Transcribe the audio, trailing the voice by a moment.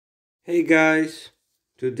Hey guys,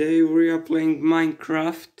 today we are playing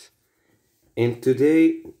Minecraft and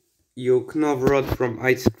today you Knovrod from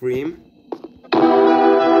Ice Cream.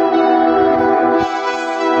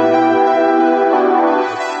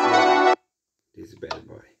 This bad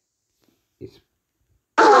boy. He's...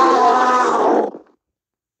 Hello.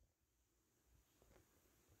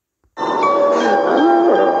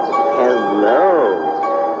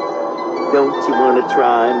 Don't you want to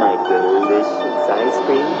try my delicious ice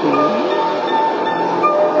cream?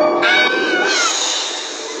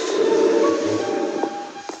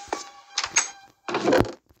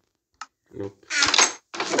 Nope.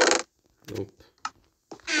 Nope.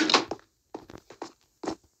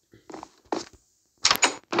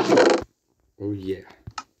 Oh yeah.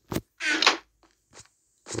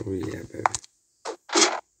 Oh yeah, baby.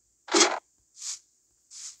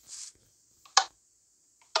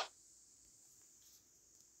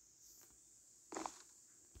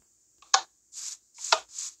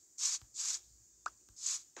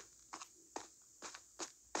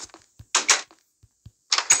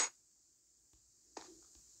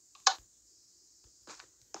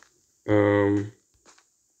 Um,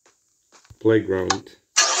 Playground.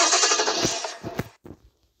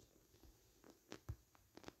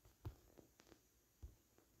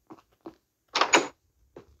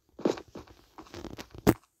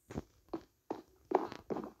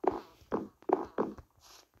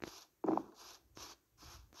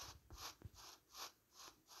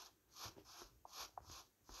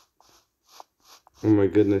 Oh my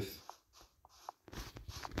goodness.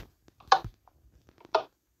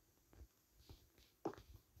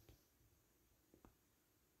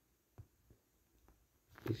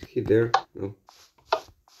 Is he there? No.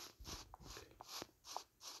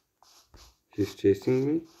 He's chasing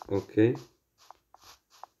me? Okay.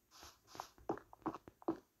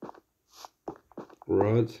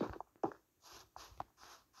 Rod.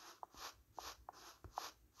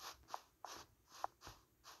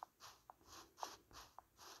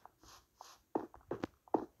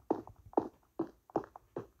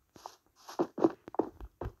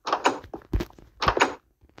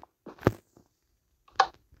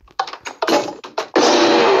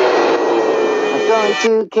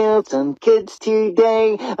 Going to kill some kids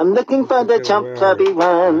today. I'm looking for the chubby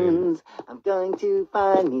ones. I'm going to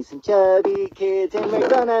find me some chubby kids and we're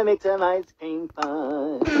gonna make some ice cream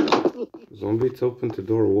fun. Zombies open the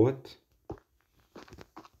door, what?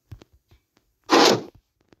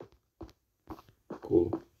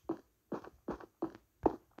 Cool.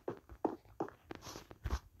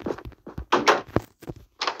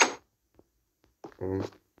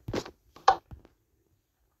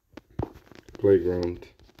 Playground.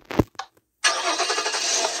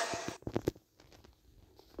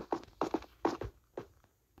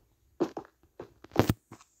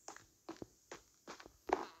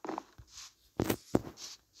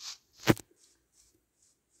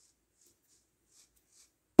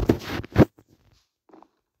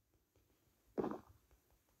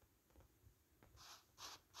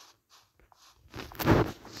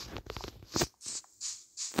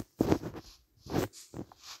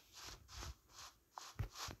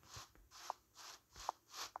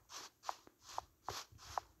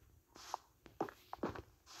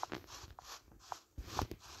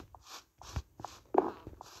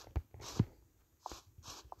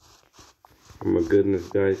 Oh my goodness,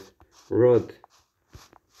 guys. Rod.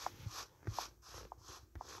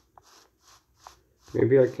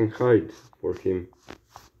 Maybe I can hide for him.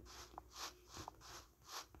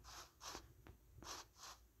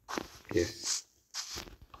 Yes.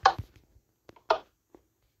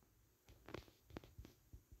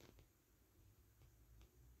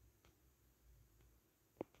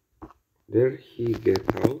 Did he get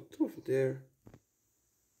out of there?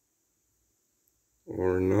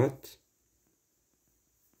 Or not?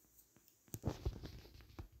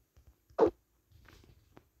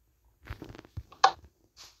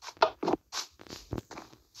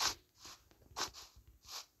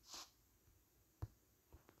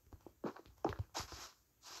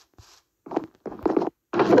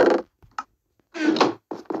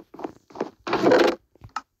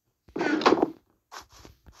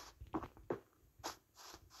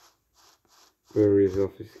 Where is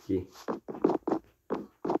office key?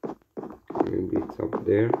 Maybe it's up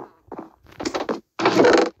there.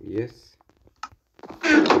 Yes.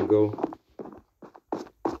 Go.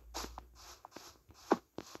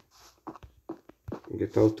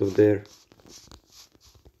 Get out of there.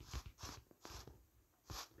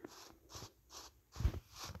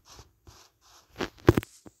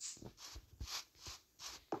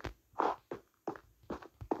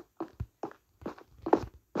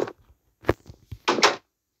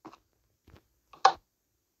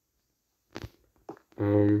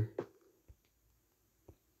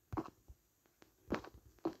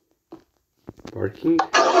 Parking.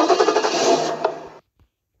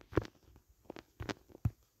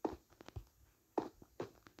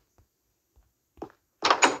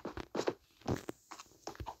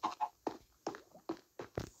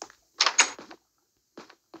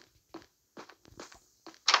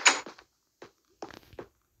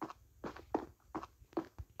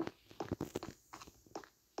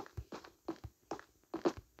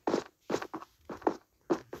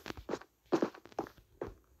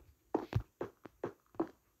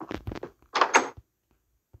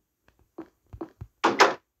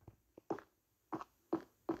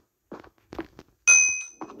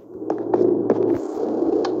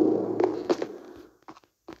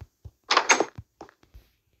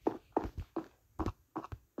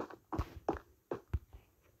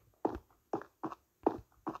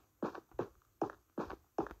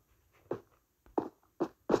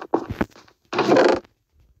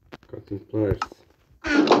 Cutting pliers.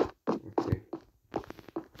 Okay.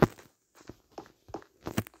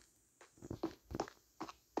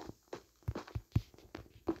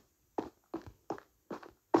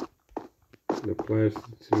 The pliers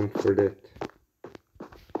is not for that.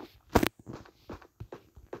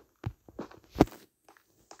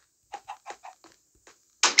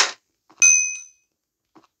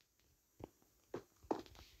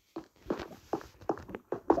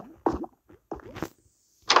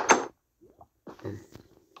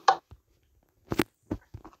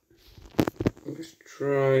 Let's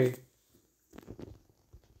try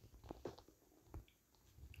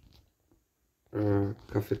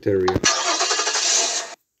cafeteria.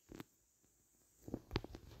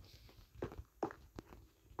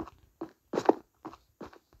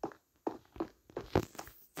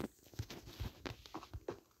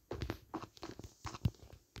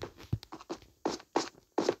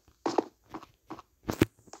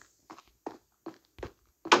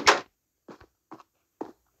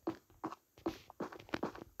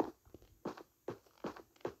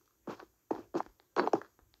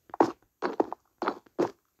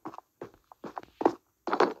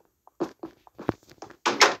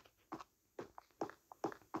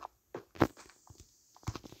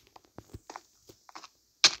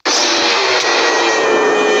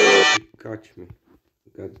 Catch me.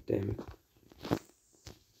 God damn it.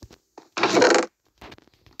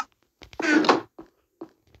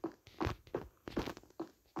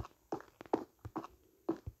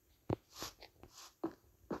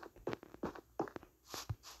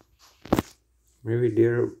 Maybe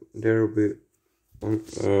there will be on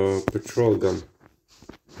patrol gun.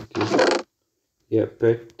 Okay. Yeah,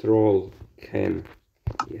 petrol can.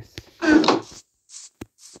 Yes.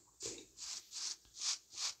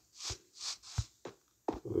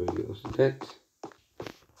 We'll use that.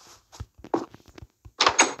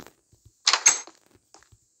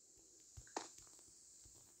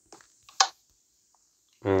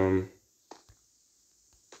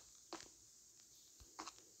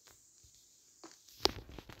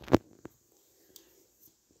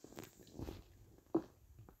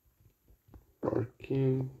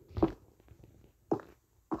 Parking.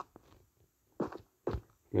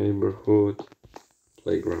 Neighborhood.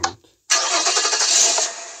 Playground.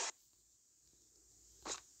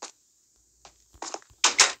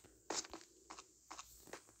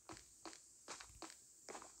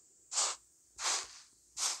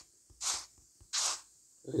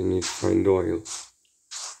 I need to find oil.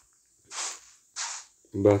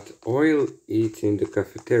 But oil is in the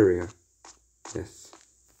cafeteria. Yes.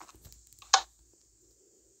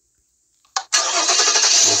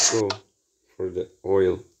 Let's go for the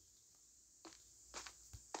oil.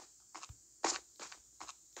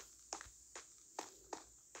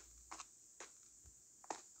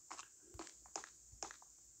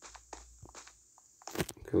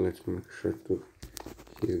 Okay, let's make sure to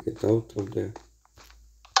get out of there.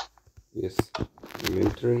 Yes, I'm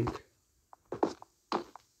entering.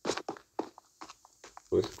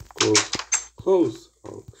 Let's close. Close.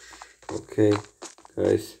 Oh, okay,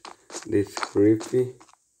 guys, this creepy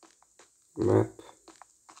map.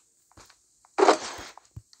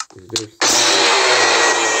 Is there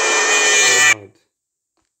something?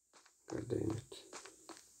 God damn it.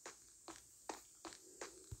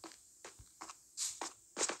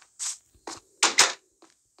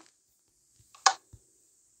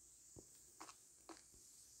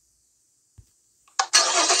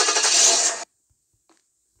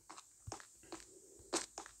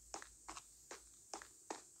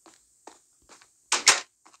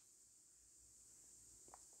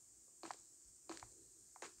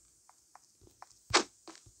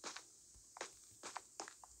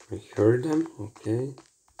 I heard them. Okay.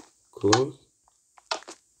 Close.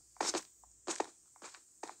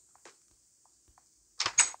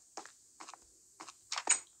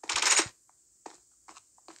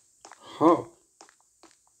 How?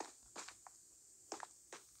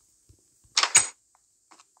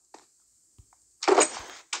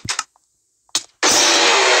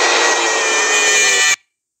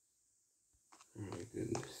 Oh my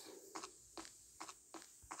goodness.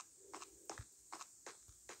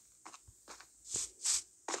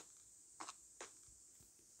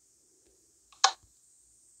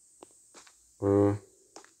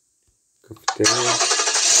 Cafeteria.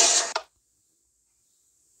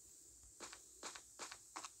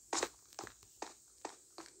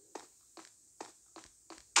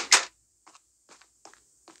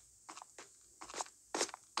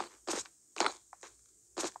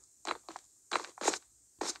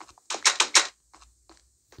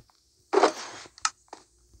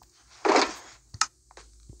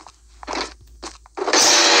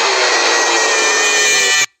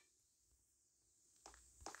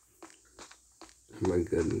 Oh my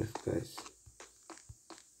goodness, guys.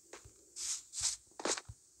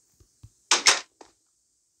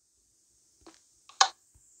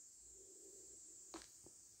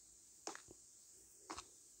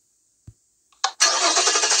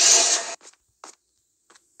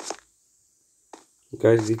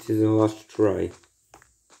 Guys, this is the last try.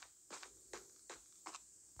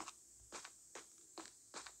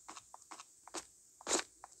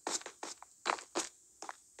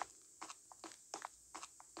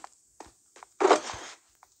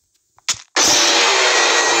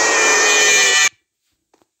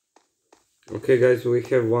 Okay guys, we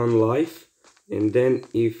have one life, and then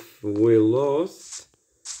if we lost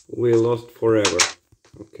forever.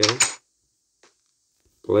 Okay,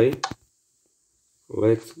 play.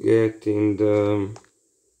 Let's get in the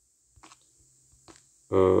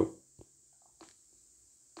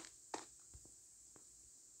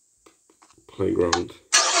playground.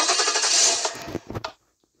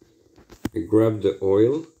 I grab the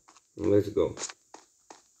oil and let's go.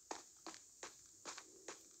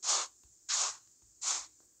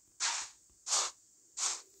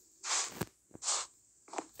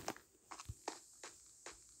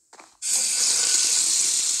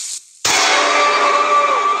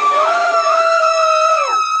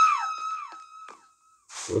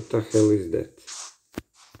 What the hell is that?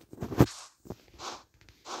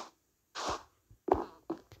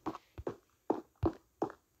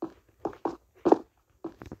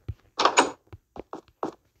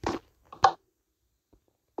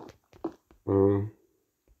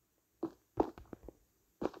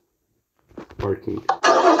 Parking.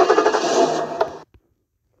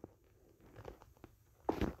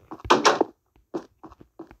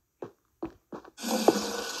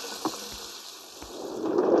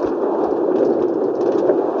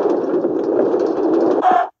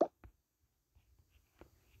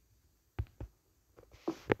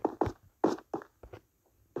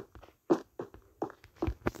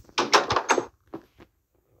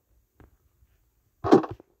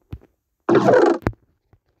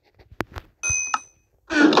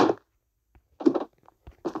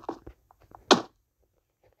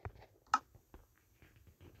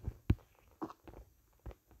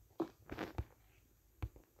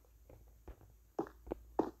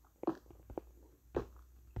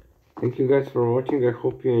 Thank you guys for watching. I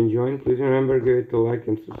hope you enjoyed. Please remember, give it a like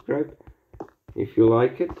and subscribe if you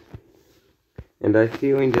like it. And I see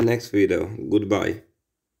you in the next video. Goodbye.